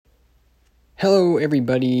Hello,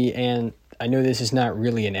 everybody, and I know this is not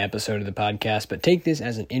really an episode of the podcast, but take this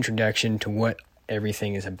as an introduction to what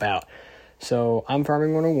everything is about. So, I'm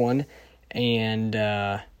Farming 101, and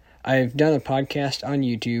I've done a podcast on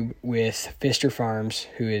YouTube with Fister Farms,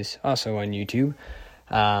 who is also on YouTube,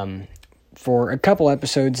 for a couple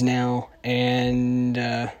episodes now, and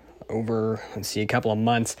over, a couple of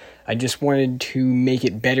months. I just wanted to make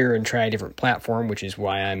it better and try a different platform, which is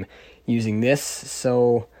why I'm using this.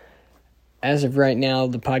 So, as of right now,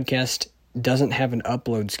 the podcast doesn't have an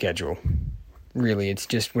upload schedule. Really, it's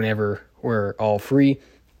just whenever we're all free.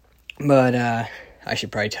 But I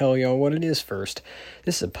should probably tell y'all what it is first.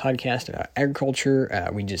 This is a podcast about agriculture.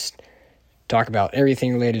 We just talk about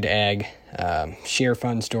everything related to ag, share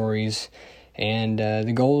fun stories, and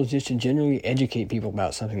the goal is just to generally educate people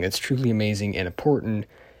about something that's truly amazing and important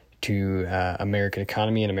to American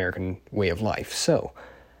economy and American way of life. So,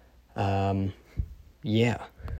 yeah.